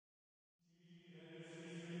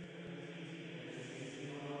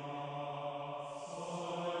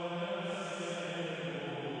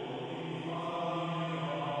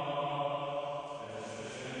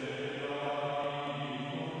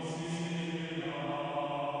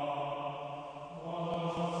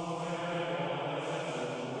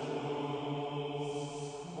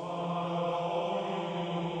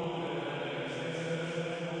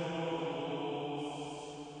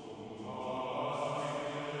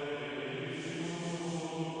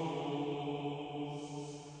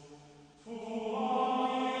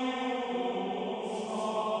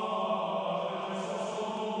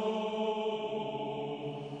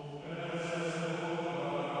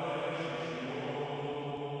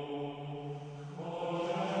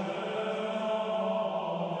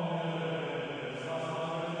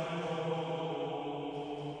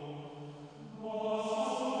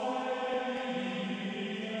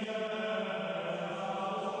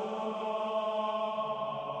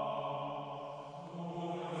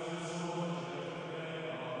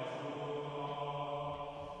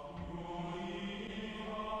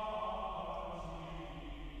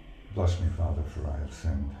Bless me, Father, for I have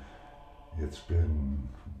sinned. It's been,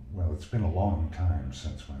 it's been a long time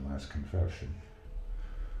since my last confession.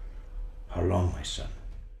 How long, my son?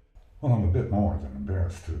 Well, I'm a bit more than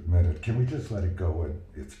embarrassed to admit it. Can we just let it go?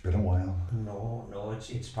 It's been a while. No,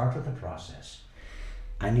 it's part of the process.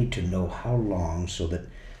 I need to know how long so that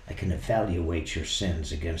I can evaluate your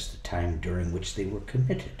sins against the time during which they were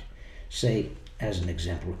committed. Say, as an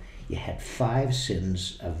example, you had 5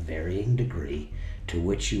 sins of varying degree to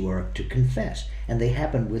which you are to confess, and they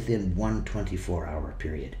happened within one 24-hour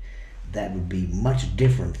period. That would be much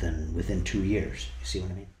different than within 2 years. You see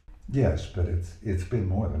what I mean? Yes, but it's been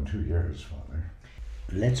more than 2 years, Father.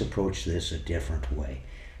 Let's approach this a different way.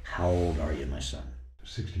 How old are you, my son?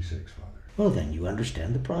 66, Father. Well, then you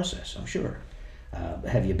understand the process, I'm sure.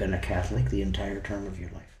 Have you been a Catholic the entire term of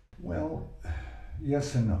your life? Well,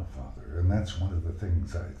 yes and no, Father, and that's one of the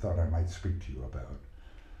things I thought I might speak to you about.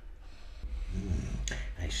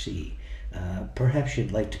 I see. Perhaps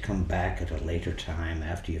you'd like to come back at a later time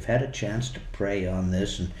after you've had a chance to pray on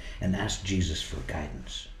this and ask Jesus for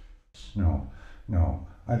guidance. No.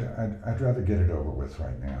 I'd rather get it over with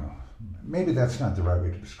right now. Maybe that's not the right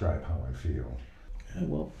way to describe how I feel.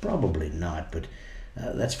 Well, probably not, but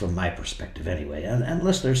that's from my perspective anyway,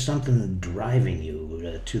 unless there's something driving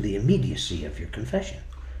you to the immediacy of your confession.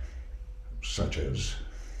 Such as?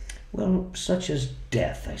 Well, such as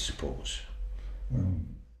death, I suppose. Well,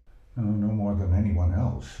 no more than anyone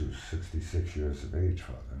else who's 66 years of age,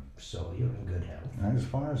 Father. So you're in good health? As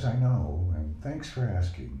far as I know, and thanks for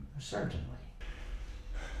asking. Certainly.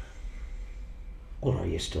 Well, are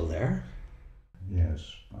you still there?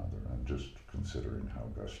 Yes, Father, I'm just considering how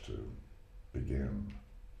best to begin.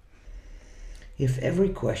 If every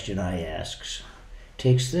question I asks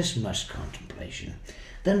takes this much contemplation,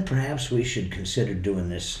 then perhaps we should consider doing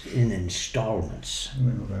this in installments.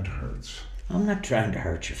 Well, that hurts. I'm not trying to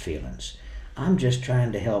hurt your feelings. I'm just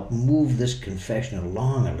trying to help move this confession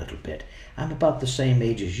along a little bit. I'm about the same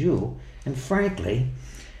age as you, and frankly,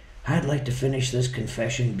 I'd like to finish this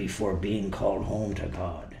confession before being called home to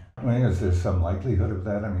God. Well, is there some likelihood of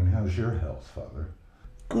that? I mean, how's your health, Father?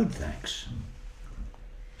 Good, thanks.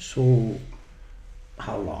 So,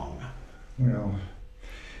 how long? Well,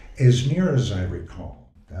 as near as I recall,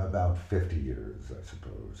 about 50 years, I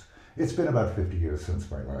suppose. It's been about 50 years since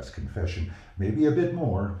my last confession. Maybe a bit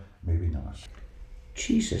more, maybe not.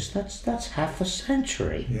 Jesus, that's half a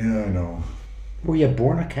century. Yeah, I know. Were you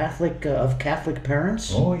born a Catholic, of Catholic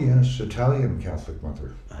parents? Oh, yes, Italian Catholic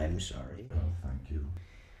mother. I'm sorry. Oh, thank you.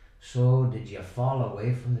 So, did you fall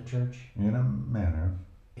away from the church? In a manner.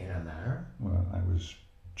 In a manner? Well, I was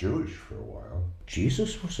Jewish for a while.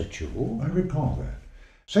 Jesus was a Jew? I recall that.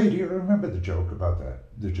 Say, do you remember the joke about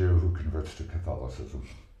the Jew who converts to Catholicism?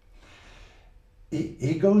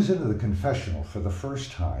 He goes into the confessional for the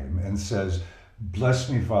first time and says, "Bless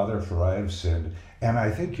me, Father, for I have sinned. And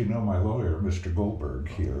I think you know my lawyer, Mr. Goldberg,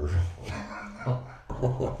 here."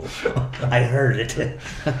 I heard it,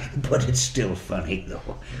 but it's still funny,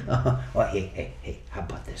 though. Hey, how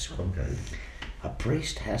about this one? Okay. A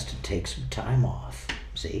priest has to take some time off,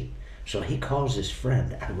 see? So he calls his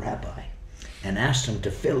friend, a rabbi, and asks him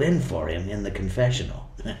to fill in for him in the confessional.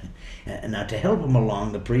 Now, to help him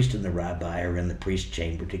along, the priest and the rabbi are in the priest's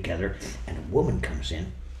chamber together, and a woman comes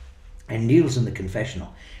in and kneels in the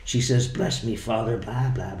confessional. She says, "Bless me, Father,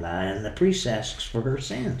 blah, blah, blah," and the priest asks for her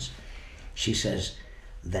sins. She says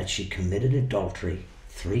that she committed adultery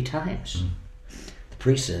 3 times. The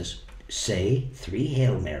priest says, "Say 3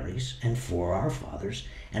 Hail Marys and 4 Our Fathers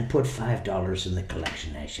and put $5 in the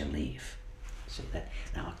collection as you leave." See that?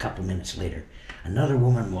 Now, a couple minutes later, another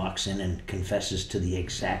woman walks in and confesses to the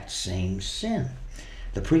exact same sin.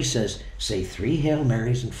 The priest says, "Say 3 Hail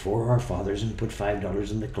Marys and 4 Our Fathers and put $5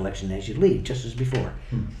 in the collection as you leave," just as before.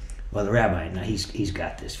 Well, the rabbi, now he's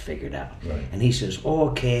got this figured out. Right. And he says,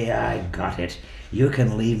 "Okay, I got it. You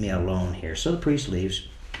can leave me alone here." So the priest leaves,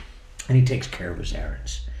 and he takes care of his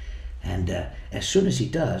errands. And as soon as he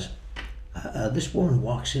does, this woman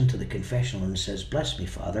walks into the confessional and says, "Bless me,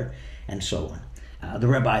 Father," and so on. The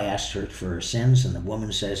rabbi asks her for her sins, and the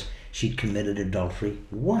woman says she'd committed adultery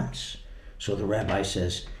once. So the rabbi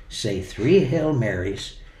says, "Say 3 Hail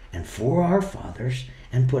Marys and 4 Our Fathers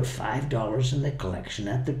and put $5 in the collection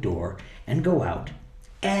at the door and go out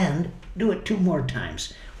and do it 2 more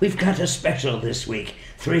times. We've got a special this week,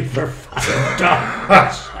 3 for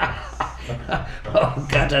 $5. Oh,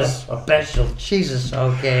 got a special. Jesus,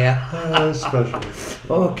 okay. Special.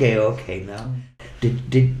 Okay, now.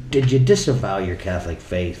 Did you disavow your Catholic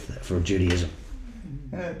faith for Judaism?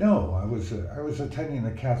 No, I was attending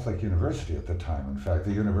a Catholic university at the time. In fact,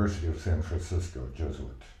 the University of San Francisco,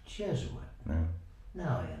 Jesuit. Jesuit. Yeah.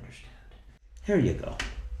 Now I understand. Here you go.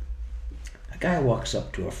 A guy walks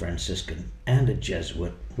up to a Franciscan and a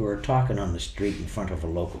Jesuit who are talking on the street in front of a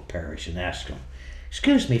local parish and asks them,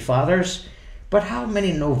 "Excuse me, fathers, but how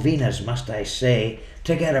many novenas must I say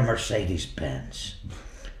to get a Mercedes-Benz?"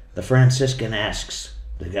 The Franciscan asks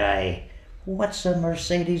the guy, "What's a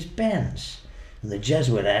Mercedes-Benz?" And the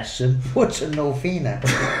Jesuit asks him, "What's a novena?"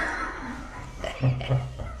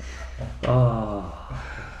 Oh.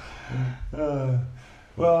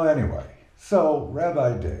 Well, anyway, so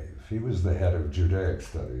Rabbi Dave, he was the head of Judaic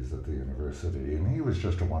studies at the university, and he was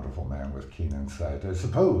just a wonderful man with keen insight. I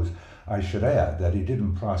suppose I should add that he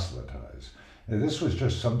didn't proselytize. This was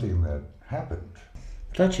just something that happened.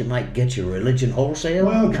 Thought you might get your religion wholesale?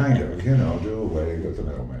 Well, kind of, do away with the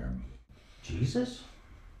middleman. Jesus?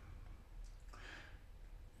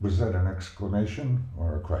 Was that an exclamation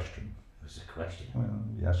or a question? It was a question. Well,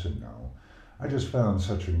 yes and no. I just found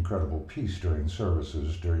such incredible peace during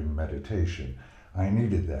services, during meditation. I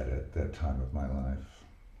needed that at that time of my life.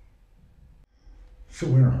 So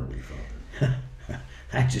where are we, Father?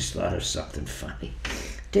 I just thought of something funny.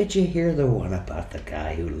 Did you hear the one about the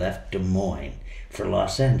guy who left Des Moines for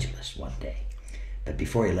Los Angeles one day? But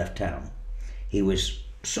before he left town, he was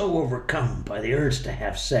so overcome by the urge to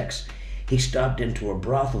have sex, he stopped into a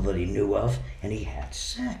brothel that he knew of and he had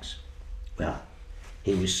sex. Well,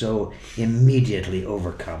 he was so immediately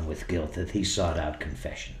overcome with guilt that he sought out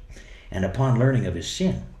confession. And upon learning of his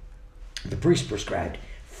sin, the priest prescribed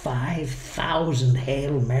 5,000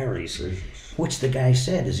 Hail Marys, Jesus. which the guy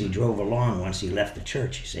said as he drove along once he left the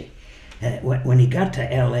church, you see. When he got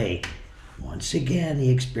to L.A., once again he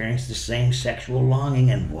experienced the same sexual longing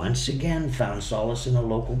and once again found solace in a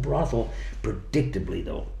local brothel. Predictably,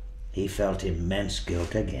 though, he felt immense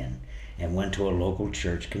guilt again and went to a local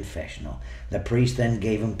church confessional. The priest then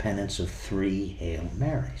gave him penance of 3 Hail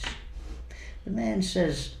Marys. The man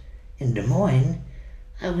says, "In Des Moines,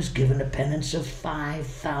 I was given a penance of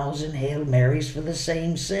 5,000 Hail Marys for the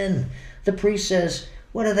same sin." The priest says,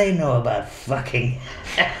 "What do they know about fucking?"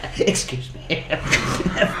 Excuse me.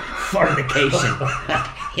 Fornication.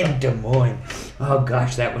 In Des Moines. Oh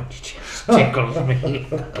gosh, that one just tickles me.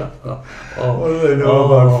 What do they know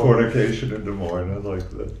about fornication in Des Moines? I like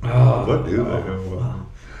that. What do they know about?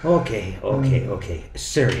 Okay.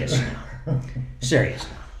 Serious now. Serious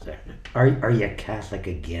now. Are you Catholic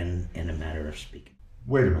again, in a matter of speaking?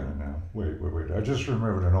 Wait a minute now. Wait. I just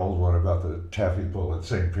remembered an old one about the taffy pull at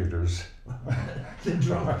St. Peter's. The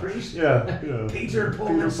drunk priest? Yeah. Peter pull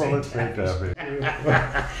Peter at pull St. at St. Taffy.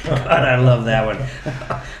 God, I love that one.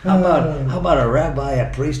 How about a rabbi,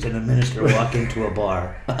 a priest, and a minister walk into a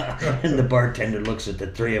bar, and the bartender looks at the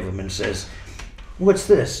 3 of them and says, "What's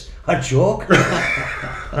this? A joke?"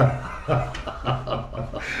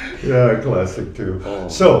 Yeah, classic too.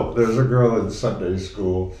 So there's a girl in Sunday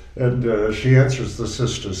school, and she answers the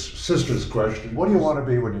sister's question, "What do you want to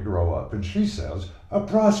be when you grow up?" And she says, "A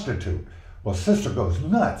prostitute." Well, sister goes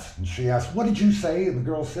nuts, and she asks, "What did you say?" And the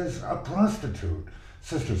girl says, "A prostitute."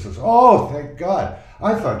 Sister says, "Oh, thank God.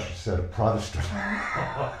 I thought you said a Protestant."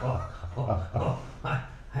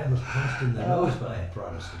 I was punched in the nose by a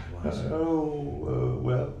Protestant once.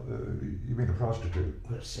 You mean a prostitute?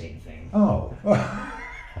 The same thing. Oh.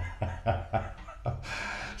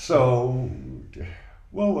 So,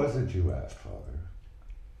 what was it you asked, Father?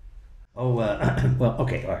 Well,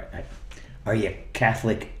 okay, all right. Are you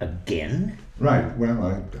Catholic again? Right,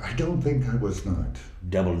 well, I don't think I was not.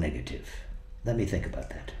 Double negative. Let me think about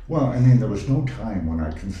that. Well, I mean, there was no time when I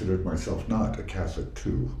considered myself not a Catholic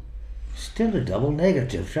too. Still a double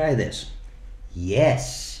negative. Try this.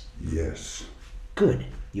 Yes. Yes. Good.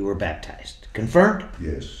 You were baptized. Confirmed?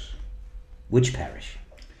 Yes. Which parish?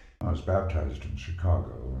 I was baptized in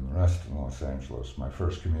Chicago and the rest in Los Angeles, my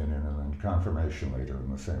first communion and then confirmation later in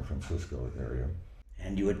the San Francisco area.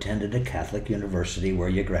 And you attended a Catholic university where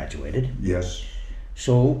you graduated? Yes.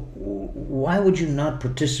 So why would you not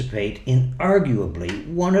participate in arguably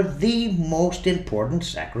one of the most important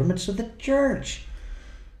sacraments of the Church?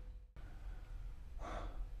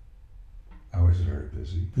 I was very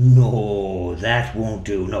busy. No, that won't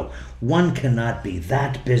do. No, one cannot be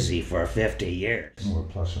that busy for 50 years. Or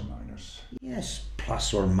plus or minus. Yes,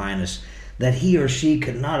 plus or minus. That he or she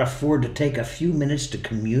could not afford to take a few minutes to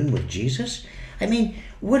commune with Jesus? I mean,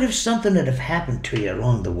 what if something had have happened to you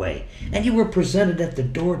along the way, and you were presented at the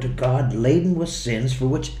door to God laden with sins for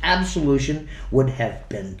which absolution would have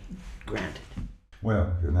been granted?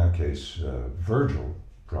 Well, in that case, Virgil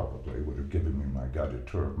probably would have given me my guided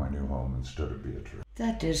tour of my new home instead of Beatrice.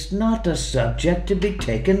 That is not a subject to be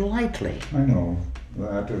taken lightly. I know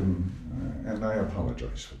that, and, I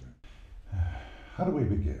apologize for that. How do we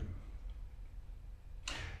begin?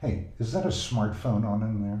 Hey, is that a smartphone on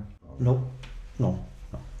in there? No, no.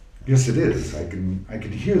 Yes, it is. I can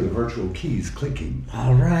hear the virtual keys clicking.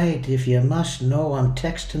 All right, if you must know, I'm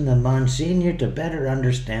texting the Monsignor to better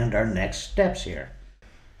understand our next steps here.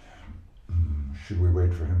 Should we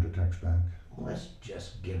wait for him to text back? Let's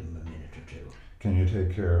just give him a minute or two. Can you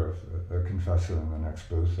take care of a confessor in the next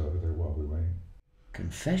booth over there while we wait?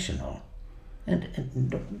 Confessional?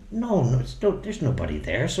 No, there's nobody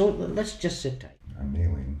there, so let's just sit tight. I'm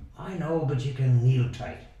kneeling. I know, but you can kneel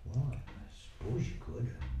tight. Well, I suppose you could.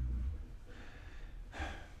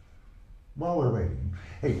 While we're waiting,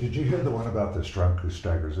 hey, did you hear the one about this drunk who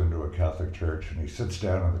staggers into a Catholic church and he sits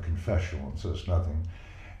down in the confessional and says nothing?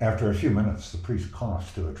 After a few minutes, the priest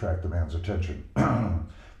coughs to attract the man's attention.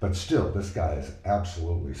 But still, this guy is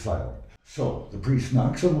absolutely silent. So the priest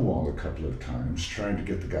knocks on the wall a couple of times, trying to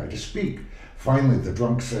get the guy to speak. Finally, the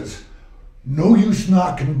drunk says, "No use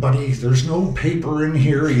knocking, buddy. There's no paper in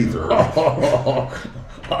here either." Oh,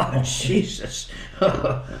 Jesus.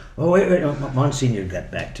 Oh, wait. Monsignor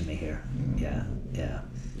got back to me here. Yeah.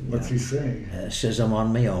 What's he say? Says I'm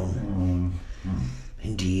on my own.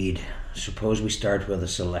 Indeed. Suppose we start with a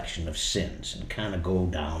selection of sins and kind of go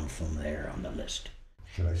down from there on the list.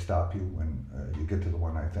 Should I stop you when you get to the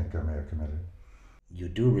one I think I may have committed? You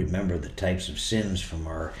do remember the types of sins from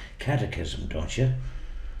our catechism, don't you?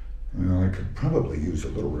 Well, I could probably use a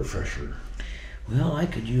little refresher. Well, I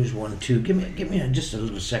could use one too. Give me just a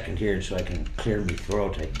little second here so I can clear my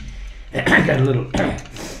throat. I got a little.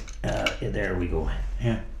 There we go.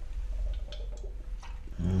 Yeah.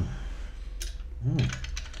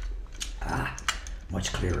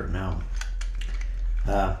 Much clearer now.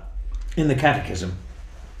 In the catechism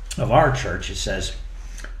of our church, it says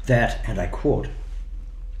that, and I quote,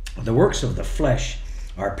 "The works of the flesh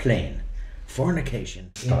are plain: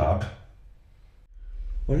 fornication." Stop.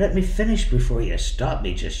 Well, let me finish before you stop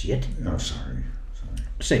me just yet. No, sorry.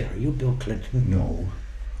 Say, are you Bill Clinton? No.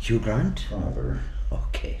 Hugh Grant? Father.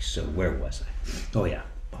 Okay, so where was I? Oh, yeah.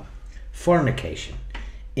 Fornication,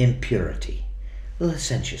 impurity,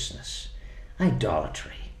 licentiousness,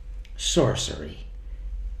 idolatry, sorcery,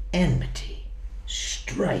 enmity,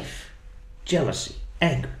 strife, jealousy,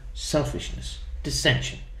 anger, selfishness,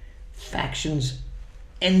 dissension, factions,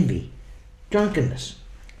 envy, drunkenness,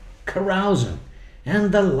 carousing,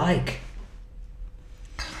 and the like.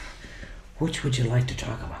 Which would you like to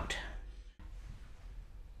talk about?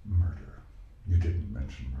 Murder. You didn't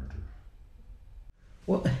mention murder.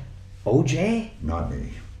 What? OJ? Not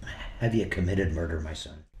me. Have you committed murder, my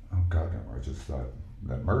son? Oh, God, no. I just thought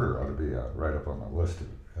that murder ought to be right up on the list of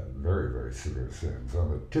very, very severe sins.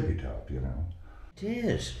 On the tippy top, you know.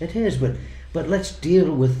 It is, but let's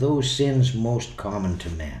deal with those sins most common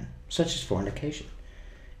to man, such as fornication.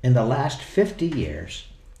 In the last 50 years,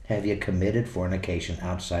 have you committed fornication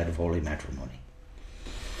outside of holy matrimony?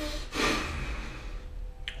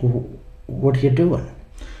 What are you doing?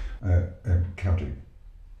 Counting.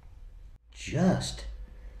 Just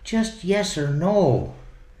yes or no?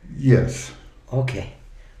 Yes. Okay,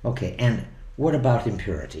 and what about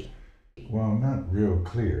impurity? Well, not real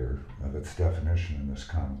clear of its definition in this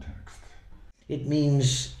context. It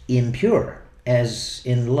means impure, as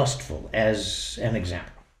in lustful, as an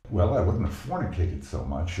example. Well, I wouldn't have fornicated so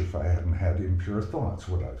much if I hadn't had impure thoughts,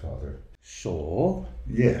 would I, Father? So?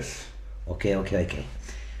 Yes. Okay.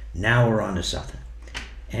 Now we're on to something.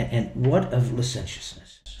 And what of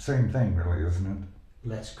licentiousness? Same thing, really, isn't it?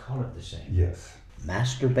 Let's call it the same. Yes.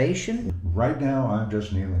 Masturbation? Right now, I'm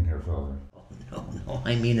just kneeling here, Father. No,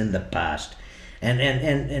 I mean in the past.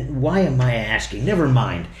 And why am I asking? Never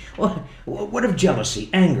mind. What of jealousy,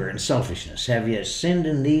 anger, and selfishness? Have you sinned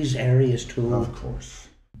in these areas too? Of course.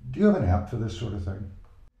 Do you have an app for this sort of thing?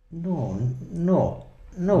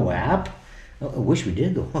 No app. I wish we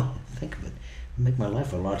did, though. Think of it. It'd make my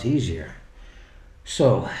life a lot easier.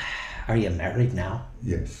 So, are you married now?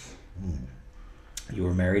 Yes. You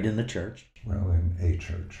were married in the church? Well, in a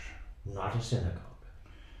church. Not a synagogue?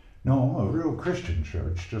 No, a real Christian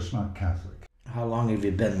church, just not Catholic. How long have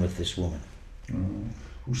you been with this woman?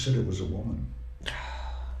 Who said it was a woman?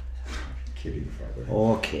 Kidding, Father.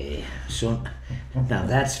 Okay, so now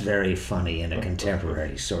that's very funny in a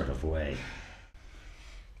contemporary sort of way.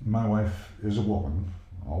 My wife is a woman.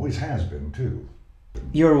 Always has been, too.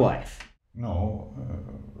 Your wife? No,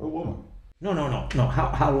 a woman. No.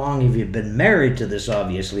 How long have you been married to this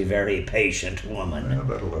obviously very patient woman?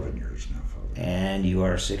 About 11 years now, Father. And you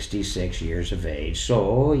are 66 years of age,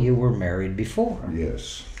 so you were married before?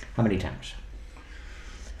 Yes. How many times?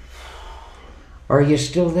 Are you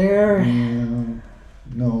still there?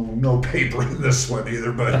 No paper in this one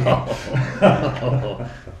either, buddy. God,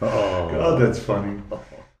 that's funny.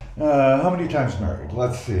 How many times married?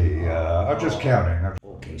 Let's see. I'm just counting.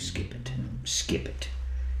 Okay, skip it. Skip it.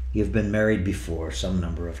 You've been married before some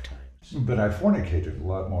number of times. But I fornicated a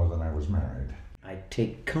lot more than I was married. I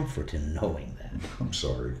take comfort in knowing that. I'm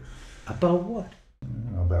sorry. About what?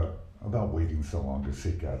 About waiting so long to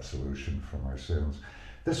seek absolution from our sins.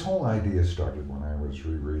 This whole idea started when I was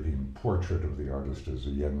rereading Portrait of the Artist as a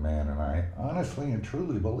Young Man, and I honestly and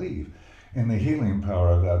truly believe in the healing power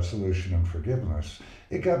of absolution and forgiveness.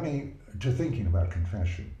 It got me to thinking about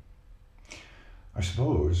confession. I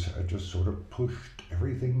suppose I just sort of pushed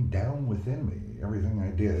everything down within me, everything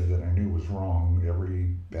I did that I knew was wrong,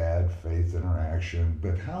 every bad faith interaction.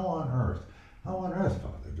 But how on earth,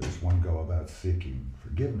 Father, does one go about seeking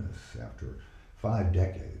forgiveness after 5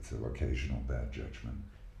 decades of occasional bad judgment?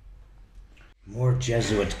 More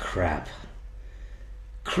Jesuit crap.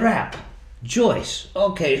 Crap! Joyce,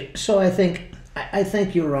 okay, so I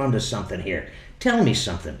think you're onto something here. Tell me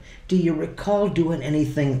something. Do you recall doing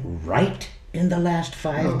anything right in the last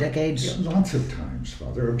 5 decades? Yeah, lots of times,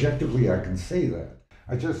 Father. Objectively, I can say that.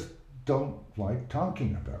 I just don't like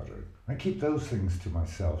talking about it. I keep those things to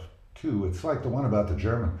myself, too. It's like the one about the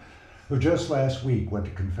German who just last week went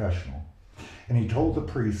to confessional, and he told the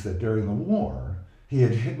priest that during the war, he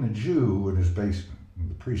had hidden a Jew in his basement. And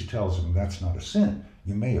the priest tells him, "That's not a sin.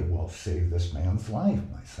 You may have well saved this man's life,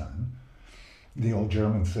 my son." The old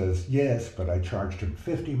German says, "Yes, but I charged him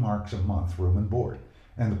 50 marks a month, room and board."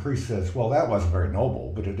 And the priest says, "Well, that wasn't very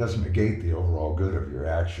noble, but it doesn't negate the overall good of your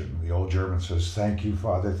action." The old German says, "Thank you,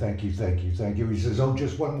 Father, thank you, thank you, thank you." He says, "Oh,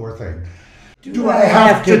 just one more thing. Do I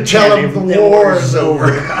have to tell him the war's over?"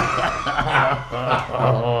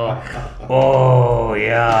 Oh,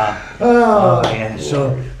 yeah. Oh, yeah.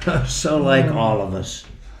 So like all of us,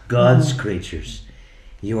 God's creatures,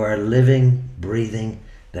 you are a living, breathing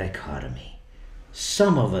dichotomy.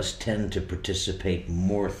 Some of us tend to participate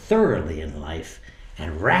more thoroughly in life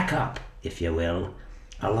and rack up, if you will,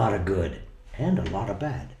 a lot of good and a lot of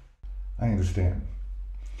bad. I understand.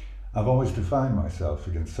 I've always defined myself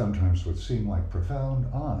against sometimes what seem like profound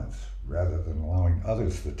odds, rather than allowing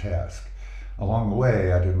others the task. Along the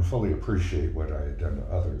way, I didn't fully appreciate what I had done to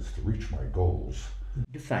others to reach my goals.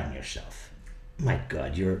 Define yourself. My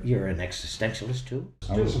God, you're an existentialist too?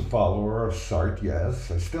 I was a follower of Sartre, yes.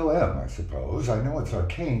 I still am, I suppose. I know it's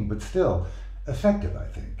arcane, but still effective, I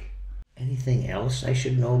think. Anything else I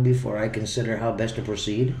should know before I consider how best to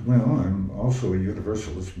proceed? Well, I'm also a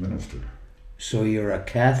Universalist minister. So you're a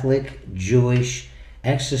Catholic, Jewish,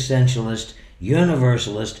 existentialist,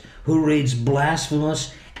 Universalist who reads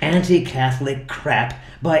blasphemous, anti-Catholic crap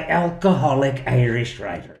by alcoholic Irish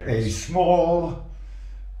writers. A small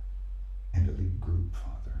and elite group,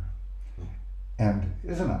 Father. And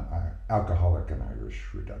isn't alcoholic and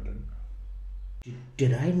Irish redundant?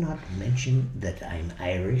 Did I not mention that I'm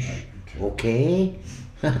Irish? Okay.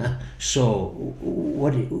 So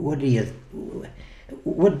what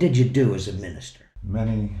did you do as a minister?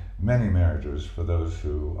 Many marriages for those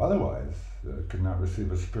who otherwise could not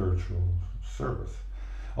receive a spiritual service.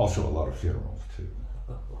 Also a lot of funerals, too.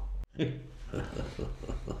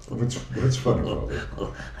 What's funny,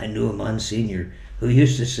 Father? I knew a Monsignor who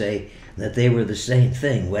used to say that they were the same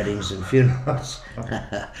thing, weddings and funerals.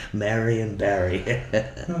 Mary and Barry.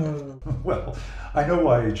 Well, I know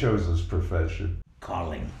why he chose this profession.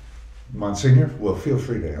 Calling. Monsignor? Well, feel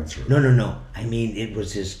free to answer. No. I mean, it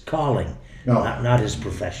was his calling, not his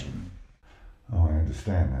profession. Oh, I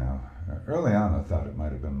understand now. Early on, I thought it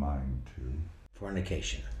might have been mine, too.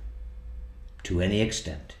 Fornication, to any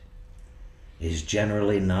extent, is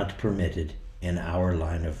generally not permitted in our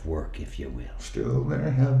line of work, if you will. Still, there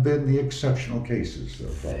have been the exceptional cases, though,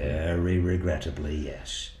 Father. Very regrettably,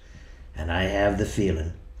 yes. And I have the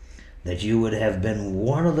feeling that you would have been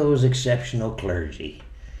one of those exceptional clergy.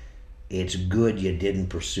 It's good you didn't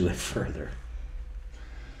pursue it further.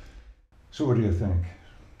 So what do you think?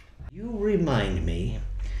 You remind me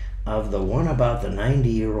of the one about the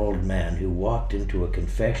 90-year-old man who walked into a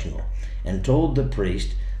confessional and told the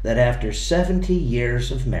priest that after 70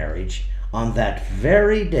 years of marriage, on that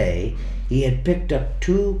very day, he had picked up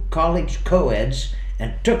 2 college co-eds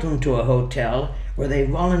and took them to a hotel where they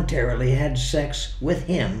voluntarily had sex with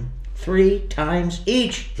him 3 times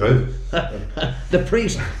each. The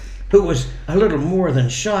priest, who was a little more than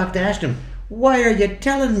shocked, asked him, "Why are you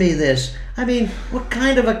telling me this? I mean, what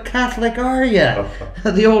kind of a Catholic are you?"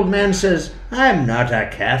 The old man says, "I'm not a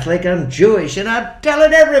Catholic, I'm Jewish, and I'm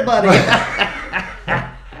telling everybody."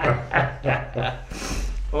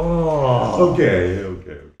 Oh. Okay.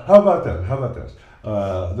 How about this?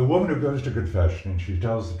 The woman who goes to confession and she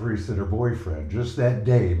tells the priest that her boyfriend just that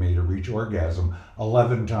day made her reach orgasm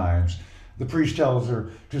 11 times. The priest tells her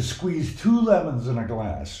to squeeze 2 lemons in a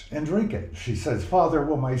glass and drink it. She says, "Father,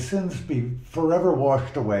 will my sins be forever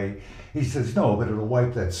washed away?" He says, "No, but it'll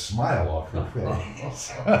wipe that smile off your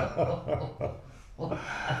face." I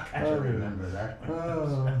kind of remember that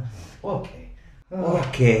one.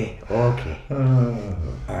 Okay. All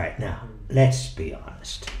right, now, let's be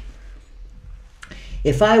honest.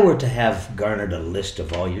 If I were to have garnered a list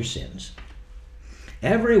of all your sins,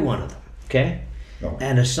 every one of them, okay,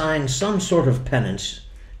 and assigned some sort of penance,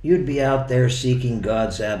 you'd be out there seeking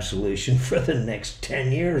God's absolution for the next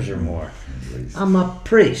 10 years or more. I'm a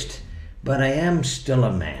priest, but I am still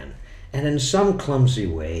a man, and in some clumsy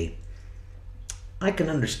way, I can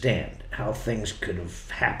understand how things could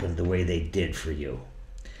have happened the way they did for you.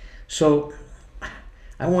 So,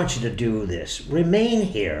 I want you to do this. Remain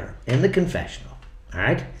here in the confessional, all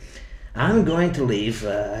right? I'm going to leave.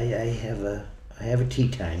 I have a tea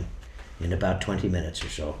time in about 20 minutes or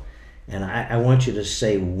so, and I want you to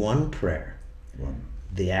say one prayer,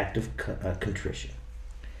 the act of contrition.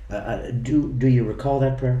 Do you recall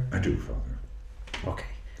that prayer? I do, Father. Okay,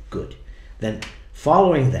 good. Then,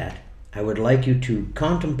 following that, I would like you to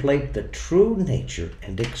contemplate the true nature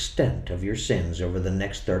and extent of your sins over the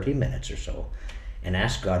next 30 minutes or so and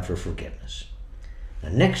ask God for forgiveness. Now,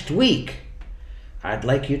 next week, I'd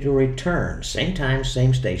like you to return, same time,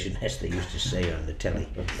 same station, as they used to say on the telly,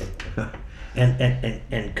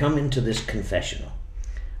 and come into this confessional.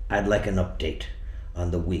 I'd like an update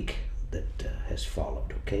on the week that has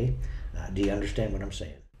followed, okay? Do you understand what I'm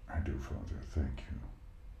saying? I do, Father. Thank you.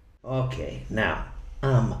 Okay, now,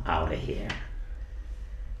 I'm out of here.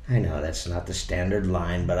 I know that's not the standard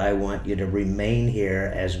line, but I want you to remain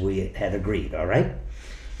here as we had agreed, all right?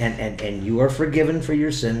 And you are forgiven for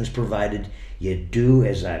your sins, provided you do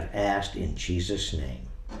as I've asked in Jesus' name.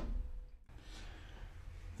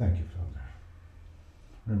 Thank you, Father.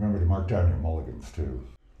 Remember to mark down your mulligans, too.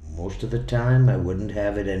 Most of the time, I wouldn't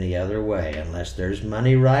have it any other way, unless there's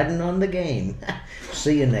money riding on the game.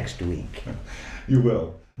 See you next week. You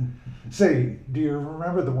will. Say, do you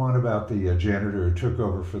remember the one about the janitor who took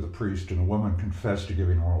over for the priest and a woman confessed to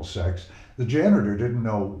giving oral sex? The janitor didn't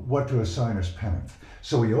know what to assign as penance,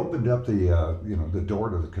 so he opened up the door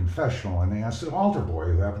to the confessional and he asked an altar boy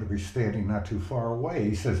who happened to be standing not too far away.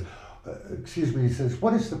 He says, "Excuse me," he says,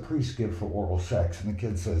 "what does the priest give for oral sex?" And the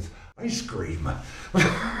kid says, "Ice cream."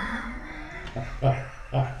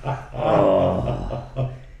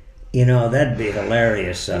 Oh. You know, that'd be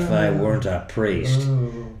hilarious if I weren't a priest.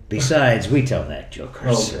 Besides, we tell that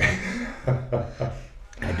jokers.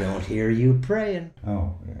 I don't hear you praying.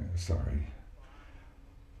 Oh, yeah, sorry.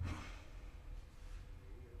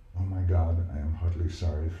 Oh my God, I am heartily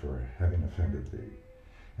sorry for having offended thee,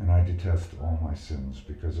 and I detest all my sins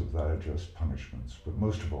because of thy just punishments, but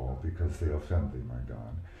most of all because they offend thee, my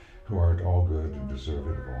God, who art all good and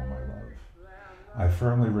deserving of all my love. I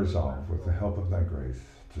firmly resolve, with the help of thy grace,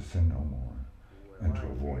 to sin no more, and to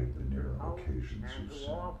avoid the near occasions of sin.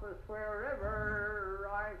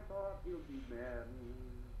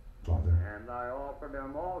 Father. And I offered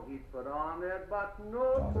them all he put on it, but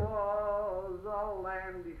no 'twas a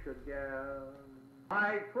landish again.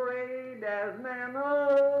 I prayed as man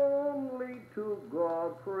only to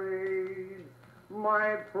God prayed.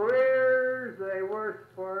 My prayers, they were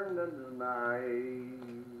spurned and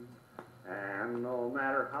denied. And no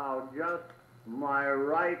matter how just my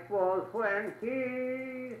right was when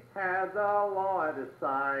he had the law at his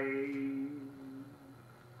side,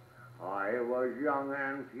 I was young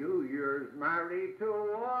and few years married to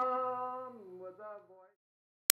one.